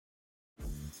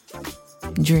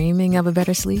Dreaming of a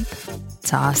better sleep?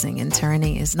 Tossing and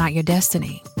turning is not your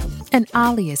destiny. And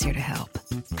Ollie is here to help.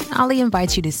 Ollie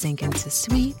invites you to sink into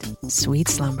sweet, sweet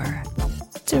slumber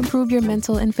to improve your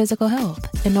mental and physical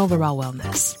health and overall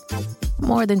wellness.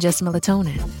 More than just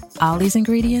melatonin, Ollie's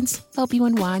ingredients help you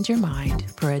unwind your mind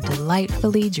for a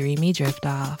delightfully dreamy drift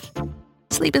off.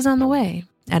 Sleep is on the way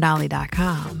at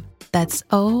Ollie.com. That's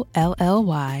OLLY.com.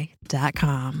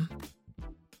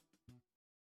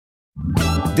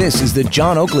 This is the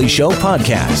John Oakley Show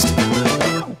podcast.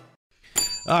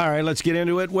 All right, let's get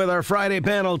into it with our Friday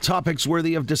panel. Topics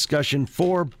worthy of discussion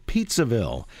for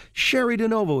Pizzaville. Cheri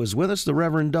DiNovo is with us, the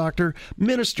Reverend Doctor,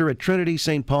 minister at Trinity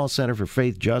St. Paul Center for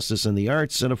Faith, Justice, and the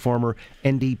Arts, and a former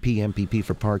NDP MPP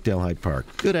for Parkdale High Park.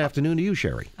 Good afternoon to you,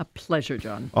 Cheri. A pleasure,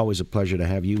 John. Always a pleasure to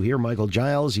have you here. Michael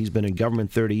Giles, he's been in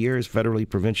government 30 years, federally,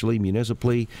 provincially,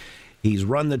 municipally. He's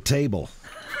run the table.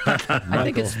 I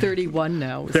think it's 31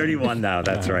 now. 31 now,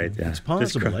 that's right. Yeah. It's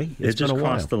possible, eh? It just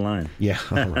crossed the line. Yeah,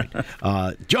 all right.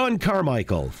 John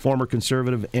Carmichael, former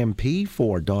Conservative MP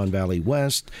for Don Valley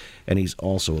West, and he's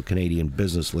also a Canadian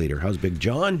business leader. How's Big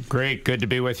John? Great. Good to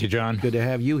be with you, John. Good to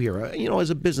have you here.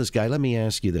 As a business guy, let me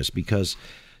ask you this, because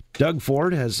Doug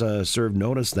Ford has served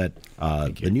notice that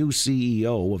the new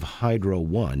CEO of Hydro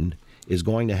One is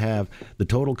going to have the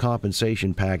total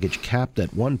compensation package capped at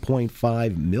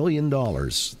 $1.5 million.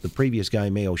 The previous guy,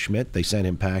 Mayo Schmidt, they sent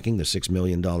him packing, the $6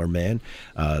 million man.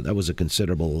 That was a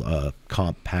considerable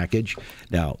comp package.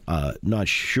 Now, not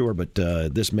sure, but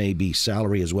this may be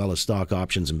salary as well as stock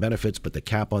options and benefits, but the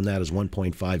cap on that is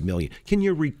 $1.5 million. Can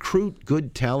you recruit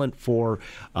good talent for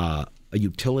a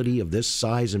utility of this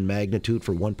size and magnitude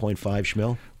for 1.5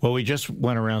 schmil? Well, we just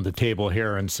went around the table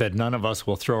here and said none of us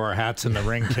will throw our hats in the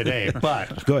ring today,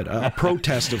 but good, a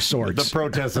protest of sorts. The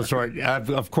protest of sorts.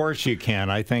 Of course you can.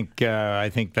 I think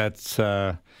that's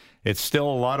it's still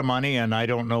a lot of money, and I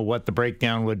don't know what the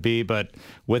breakdown would be, but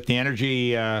with the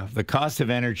energy, the cost of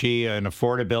energy and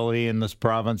affordability in this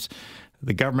province,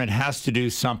 the government has to do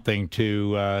something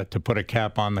to put a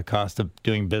cap on the cost of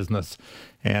doing business.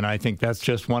 And I think that's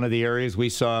just one of the areas we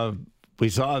saw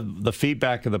the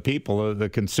feedback of the people, the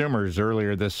consumers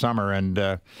earlier this summer, and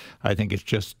I think it's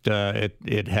just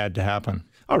it had to happen.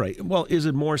 All right. Well, is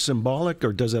it more symbolic,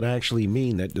 or does it actually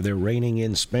mean that they're reining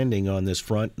in spending on this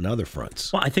front and other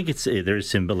fronts? Well, I think there's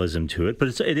symbolism to it,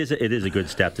 but it is a good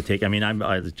step to take. I mean, I'm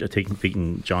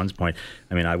taking John's point.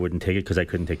 I mean, I wouldn't take it because I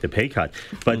couldn't take the pay cut.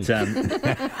 But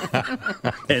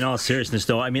in all seriousness,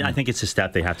 though, I mean, I think it's a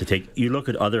step they have to take. You look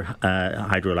at other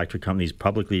hydroelectric companies,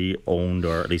 publicly owned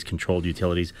or at least controlled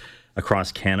utilities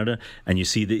across Canada, and you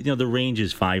see the range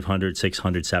is 500,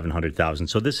 600, 700,000.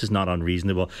 So this is not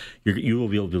unreasonable. You will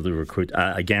be able to recruit.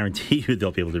 I guarantee you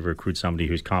they'll be able to recruit somebody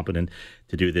who's competent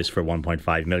to do this for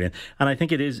 1.5 million. And I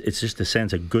think it's just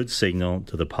a good signal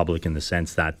to the public in the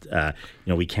sense that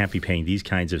we can't be paying these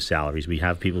kinds of salaries. We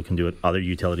have people who can do it. Other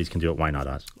utilities can do it. Why not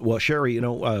us? Well, Cheri,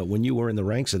 when you were in the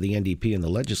ranks of the NDP in the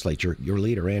legislature, your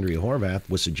leader, Andrea Horvath,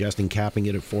 was suggesting capping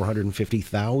it at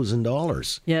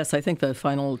 $450,000. Yes, I think the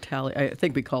final tally, I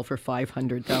think we call for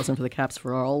 $500,000 for the caps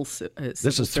for all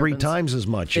This is 3 times as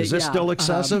much. Is this still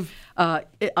excessive?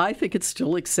 I think it's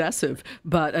still excessive,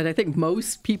 and I think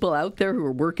most people out there who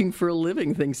are working for a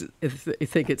living think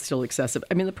it's still excessive.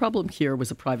 I mean, the problem here was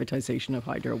a privatization of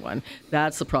Hydro One.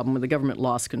 That's the problem when the government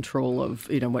lost control of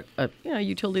a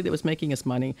utility that was making us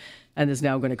money and is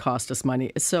now going to cost us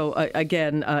money. So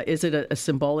again, is it a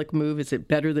symbolic move? Is it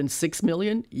better than $6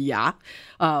 million? Yeah,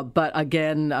 but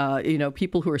again,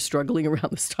 people who are struggling around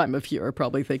this time of year are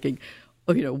probably thinking,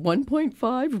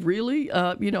 1.5, really?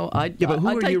 I'd take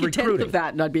a tenth of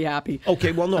that and I'd be happy.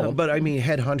 Okay, well, no, but I mean,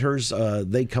 headhunters,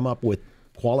 they come up with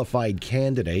qualified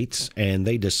candidates and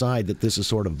they decide that this is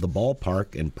sort of the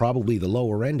ballpark and probably the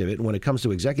lower end of it. And when it comes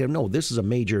to executive, no, this is a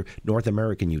major North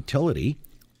American utility.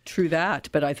 True that,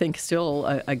 but I think still,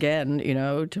 again,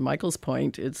 to Michael's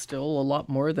point, it's still a lot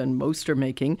more than most are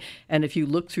making. And if you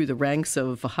look through the ranks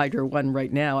of Hydro One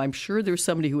right now, I'm sure there's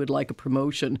somebody who would like a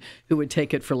promotion who would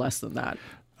take it for less than that.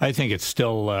 I think it's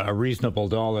still a reasonable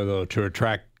dollar, though, to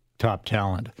attract top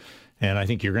talent. And I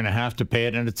think you're going to have to pay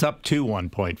it, and it's up to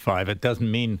 1.5. It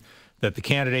doesn't mean that the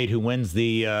candidate who wins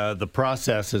the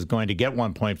process is going to get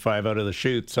 1.5 out of the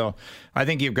chute. So I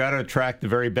think you've got to attract the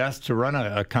very best to run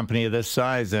a company of this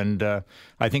size, and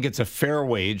I think it's a fair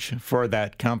wage for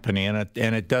that company, and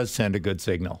it does send a good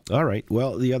signal. All right.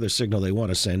 Well, the other signal they want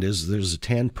to send is there's a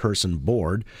 10-person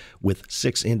board with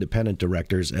 6 independent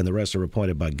directors, and the rest are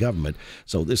appointed by government.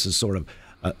 So this is sort of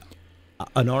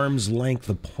an arm's length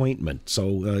appointment.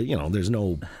 So, there's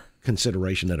no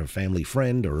consideration that a family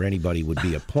friend or anybody would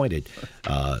be appointed.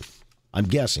 I'm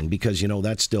guessing, because,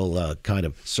 that's still kind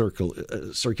of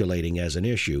circulating as an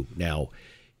issue. Now,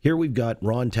 here we've got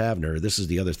Ron Tavener. This is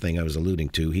the other thing I was alluding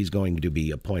to. He's going to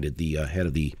be appointed the head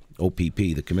of the OPP,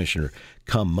 the commissioner,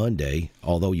 come Monday,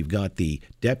 although you've got the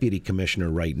deputy commissioner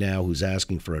right now who's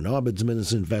asking for an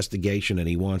ombudsman's investigation, and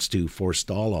he wants to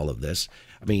forestall all of this.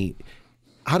 I mean,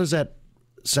 how does that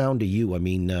sound to you? I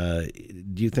mean,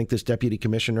 do you think this deputy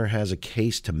commissioner has a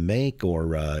case to make,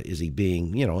 or is he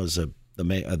being, as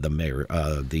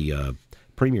the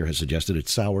premier has suggested,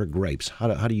 it's sour grapes?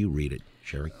 How do you read it,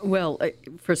 Cheri? Well,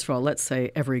 first of all, let's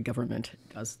say every government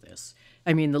does this.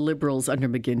 I mean, the Liberals under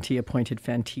McGuinty appointed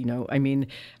Fantino. I mean,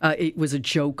 it was a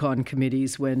joke on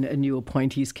committees when new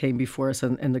appointees came before us,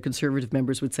 and the Conservative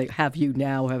members would say, have you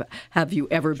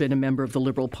ever been a member of the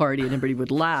Liberal Party? And everybody would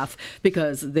laugh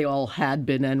because they all had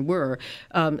been and were.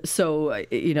 So,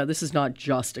 this is not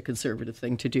just a Conservative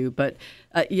thing to do. But,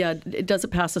 does it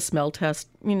pass a smell test?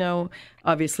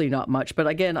 Obviously not much. But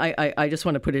again, I just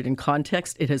want to put it in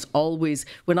context. It has always,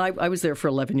 when I was there for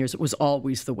 11 years, it was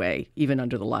always the way, even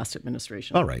under the last administration.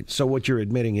 All right. So what you're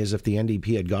admitting is if the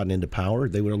NDP had gotten into power,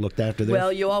 they would have looked after this? Well,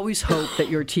 you always hope that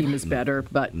your team is better.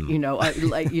 But,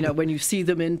 when you see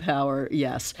them in power,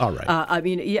 yes. All right.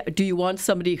 Do you want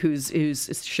somebody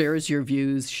who's shares your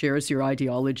views, shares your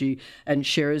ideology, and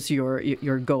shares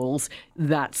your goals?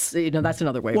 That's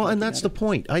another way. Well, and that's the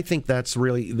point. I think that's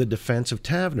really the defense of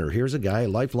Tavener. Here's a guy, a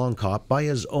lifelong cop, by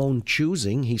his own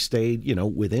choosing. He stayed,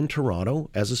 within Toronto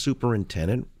as a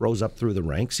superintendent, rose up through the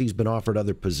ranks. He's been offered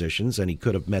other positions, and he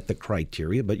could have met the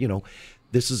criteria. But,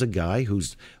 this is a guy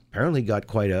who's apparently got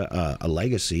quite a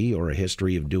legacy or a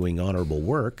history of doing honorable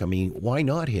work. I mean, why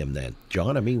not him then,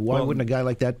 John? I mean, why wouldn't a guy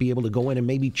like that be able to go in and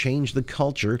maybe change the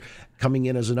culture coming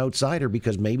in as an outsider,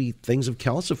 because maybe things have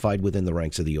calcified within the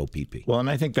ranks of the OPP? Well,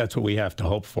 and I think that's what we have to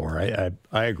hope for.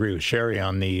 I agree with Cheri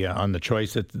on the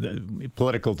choice that the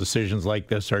political decisions like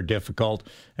this are difficult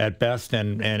at best,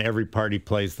 and every party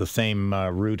plays the same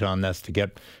route on this to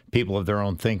get people of their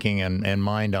own thinking and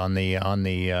mind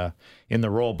in the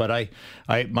role. But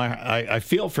I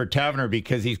feel for Tavener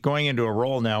because he's going into a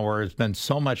role now where it's been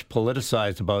so much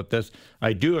politicized about this.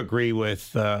 I do agree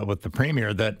with the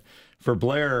Premier that for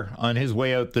Blair, on his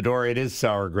way out the door, it is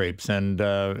sour grapes,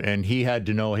 and he had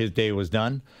to know his day was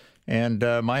done. And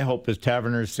my hope is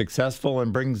Tavener's successful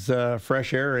and brings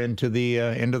fresh air into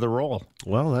the role.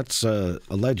 Well, that's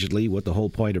allegedly what the whole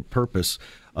point of purpose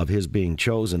of his being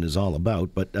chosen is all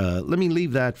about. But let me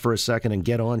leave that for a second and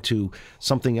get on to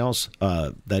something else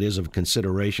that is of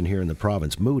consideration here in the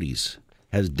province. Moody's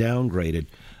has downgraded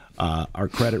our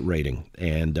credit rating,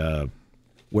 and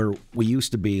where we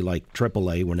used to be like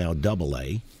AAA, we're now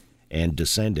AA and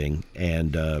descending.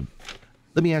 And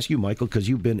let me ask you, Michael, because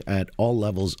you've been at all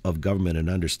levels of government and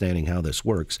understanding how this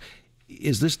works.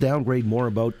 Is this downgrade more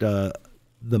about the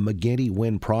McGuinty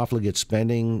win profligate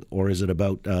spending, or is it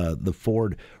about the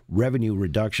Ford revenue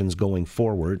reductions going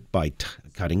forward by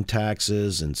cutting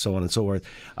taxes and so on and so forth?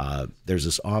 There's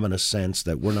this ominous sense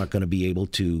that we're not going to be able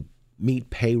to meet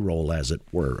payroll, as it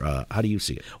were. How do you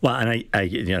see it? Well, and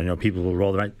I people will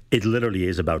roll their eyes. It literally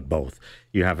is about both.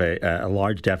 You have a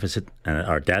large deficit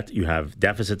or debt. You have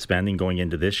deficit spending going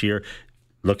into this year.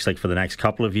 Looks like for the next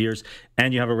couple of years,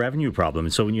 and you have a revenue problem.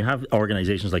 And so when you have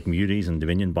organizations like Moody's and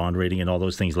Dominion Bond Rating and all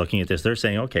those things looking at this, they're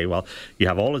saying, okay, well, you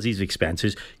have all of these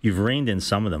expenses, you've reined in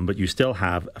some of them, but you still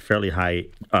have a fairly high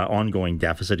ongoing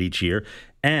deficit each year,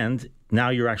 and now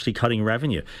you're actually cutting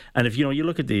revenue. And if you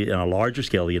look at on a larger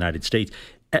scale, the United States,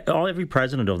 every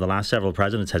president over the last several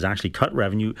presidents has actually cut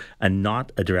revenue and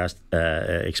not addressed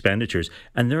expenditures,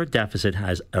 and their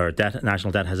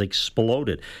national debt has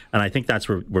exploded. And I think that's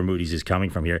where Moody's is coming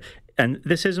from here. And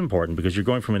this is important because you're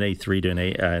going from an A3 to an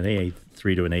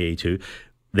AA3 to an AA2.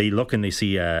 They look and they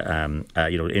see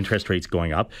interest rates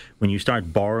going up. When you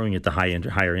start borrowing at the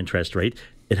higher interest rate,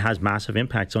 it has massive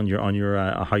impacts on your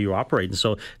how you operate. And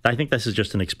so I think this is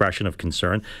just an expression of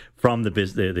concern from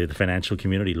the financial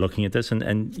community looking at this.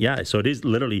 So it is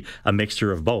literally a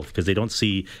mixture of both, because they don't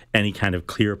see any kind of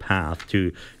clear path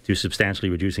to substantially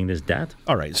reducing this debt.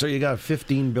 All right, so you got a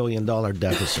 $15 billion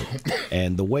deficit,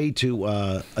 and the way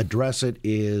to address it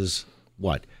is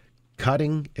what?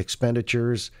 Cutting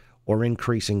expenditures or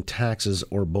increasing taxes,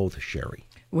 or both, Cheri?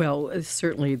 Well,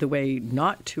 certainly the way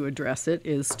not to address it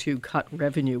is to cut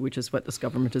revenue, which is what this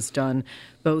government has done,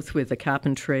 both with the cap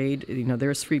and trade.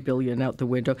 There's $3 billion out the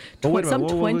window.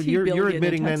 You're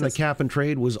admitting then the cap and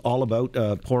trade was all about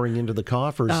pouring into the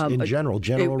coffers in general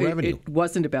revenue. It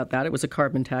wasn't about that. It was a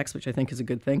carbon tax, which I think is a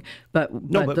good thing. But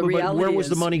the reality where was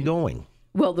the money going?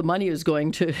 Well, the money is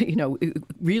going to, it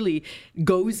really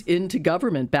goes into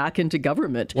government, back into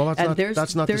government. Well,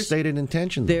 that's not the stated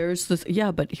intention.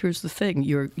 But here's the thing: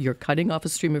 you're cutting off a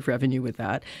stream of revenue with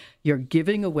that. You're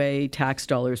giving away tax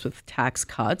dollars with tax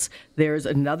cuts. There's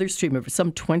another stream of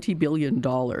some $20 billion.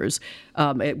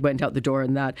 It went out the door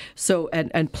in that. So,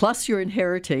 and plus you're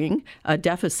inheriting a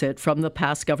deficit from the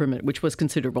past government, which was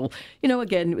considerable.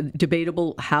 Again,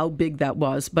 debatable how big that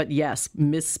was, but yes,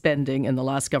 misspending in the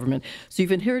last government. So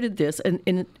you've inherited this,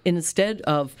 and instead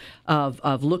of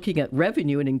looking at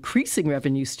revenue and increasing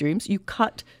revenue streams, you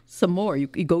cut some more. You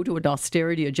go to an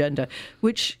austerity agenda,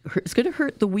 which is going to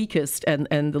hurt the weakest and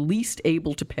the least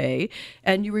able to pay,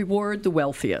 and you reward the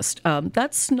wealthiest.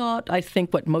 That's not, I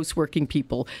think, what most working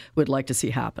people would like to see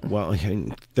happen. Well,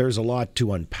 there's a lot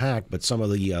to unpack, but some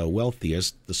of the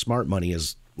wealthiest, the smart money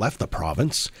has left the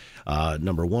province,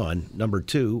 number one. Number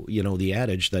two, the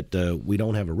adage that we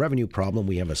don't have a revenue problem,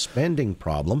 we have a spending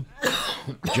problem.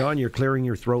 John, you're clearing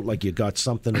your throat like you got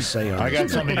something to say on this. I got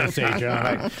something to say,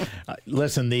 John.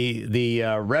 Listen, the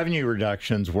revenue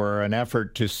reductions were an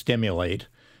effort to stimulate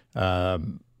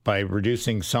by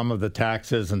reducing some of the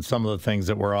taxes and some of the things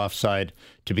that were offside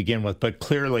to begin with. But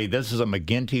clearly, this is a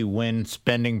McGuinty-Wynne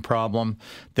spending problem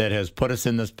that has put us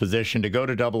in this position to go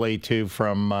to AA2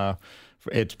 from...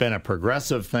 It's been a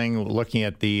progressive thing, looking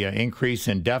at the increase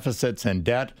in deficits and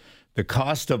debt. The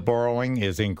cost of borrowing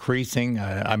is increasing.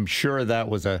 I'm sure that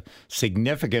was a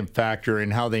significant factor in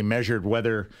how they measured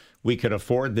whether we could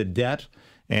afford the debt.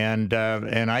 And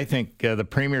I think the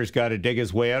Premier's got to dig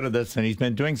his way out of this, and he's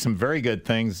been doing some very good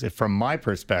things, from my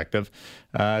perspective,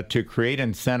 to create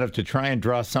incentive to try and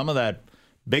draw some of that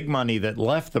big money that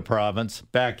left the province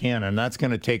back in, and that's going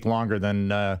to take longer than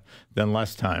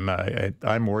less time.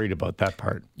 I'm worried about that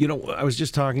part. I was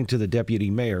just talking to the Deputy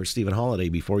Mayor, Stephen Holliday,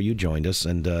 before you joined us,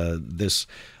 and this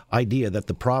idea that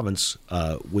the province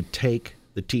would take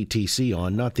the TTC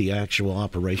on, not the actual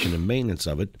operation and maintenance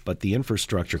of it, but the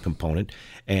infrastructure component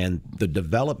and the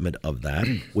development of that,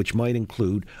 which might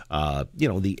include,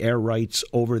 the air rights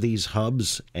over these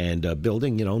hubs and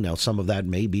building. Now some of that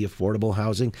may be affordable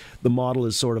housing. The model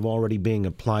is sort of already being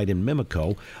applied in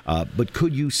Mimico, but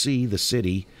could you see the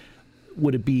city,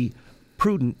 would it be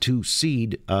prudent to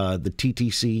cede the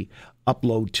TTC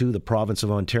upload to the province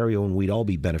of Ontario, and we'd all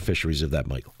be beneficiaries of that,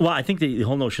 Michael? Well, I think the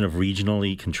whole notion of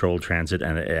regionally controlled transit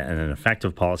and an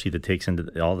effective policy that takes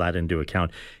all that into account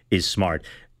is smart.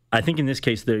 I think in this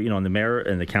case, the mayor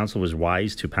and the council was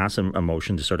wise to pass a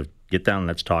motion to sort of get down and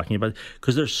let's talking about it,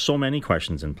 because there's so many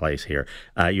questions in place here.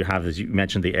 You have, as you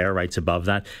mentioned, the air rights above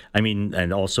that.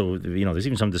 And also, there's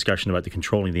even some discussion about the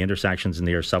controlling the intersections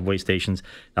near subway stations.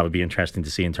 That would be interesting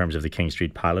to see in terms of the King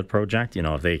Street pilot project,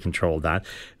 if they control that.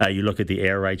 You look at the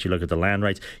air rights, you look at the land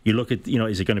rights, you look at,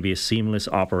 is it going to be a seamless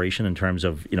operation in terms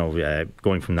of,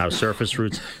 going from now surface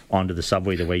routes onto the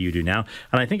subway the way you do now.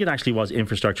 And I think it actually was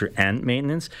infrastructure and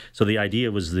maintenance. So the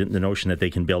idea was the notion that they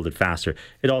can build it faster.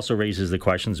 It also raises the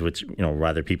questions which,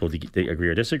 whether people agree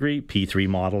or disagree, P3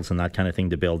 models and that kind of thing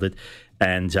to build it.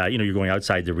 And, you're going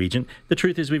outside the region. The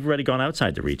truth is we've already gone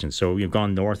outside the region. So we've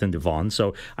gone north into Vaughan.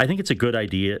 So I think it's a good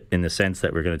idea in the sense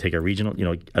that we're going to take a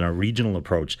regional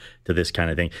approach to this kind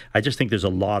of thing. I just think there's a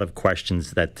lot of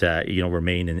questions that,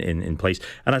 remain in place.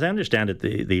 And as I understand it,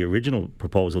 the original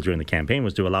proposal during the campaign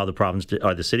was to allow the province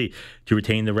or the city to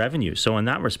retain the revenue. So in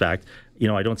that respect,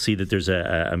 I don't see that there's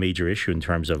a major issue in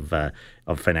terms of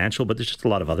financial, but there's just a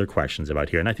lot of other questions about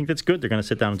here. And I think that's good. They're going to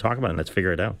sit down and talk about it and let's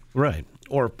figure it out. Right.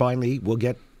 Or finally, we'll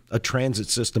get a transit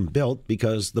system built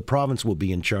because the province will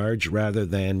be in charge rather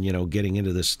than, getting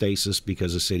into the stasis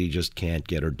because the city just can't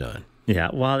get her done. Yeah,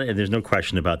 well, there's no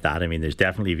question about that. I mean, there's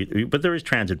definitely, but there is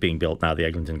transit being built now, the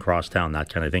Eglinton Crosstown,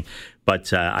 that kind of thing.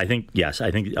 But I think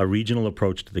a regional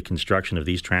approach to the construction of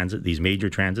these major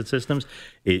transit systems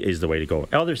is the way to go.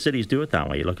 Other cities do it that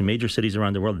way. You look at major cities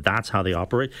around the world, that's how they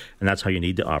operate, and that's how you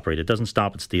need to operate. It doesn't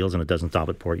stop at Steeles, and it doesn't stop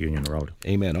at Port Union Road.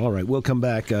 Amen. All right, we'll come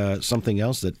back. Something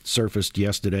else that surfaced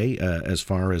yesterday as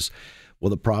far as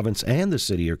the province and the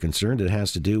city are concerned. It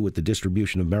has to do with the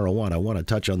distribution of marijuana. I want to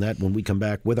touch on that when we come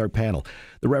back with our panel.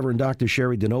 The Rev Dr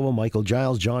Cheri DiNovo, Michael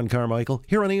Giles, John Carmichael,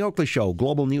 here on The Oakley Show,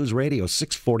 Global News Radio,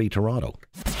 640 Toronto.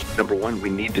 Number one,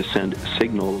 we need to send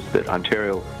signals that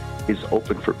Ontario is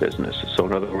open for business. So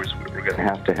in other words, we're going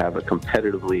to have a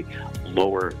competitively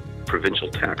lower provincial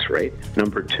tax rate.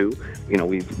 Number two,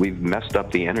 we've messed up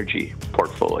the energy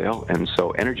portfolio, and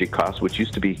so energy costs, which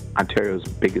used to be Ontario's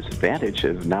biggest advantage,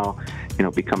 have now,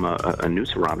 become a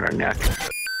noose around our neck.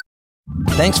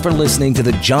 Thanks for listening to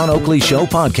the John Oakley Show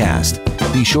podcast.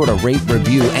 Be sure to rate,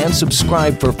 review, and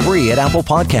subscribe for free at Apple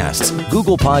Podcasts,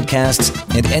 Google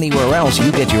Podcasts, and anywhere else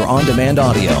you get your on-demand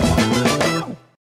audio.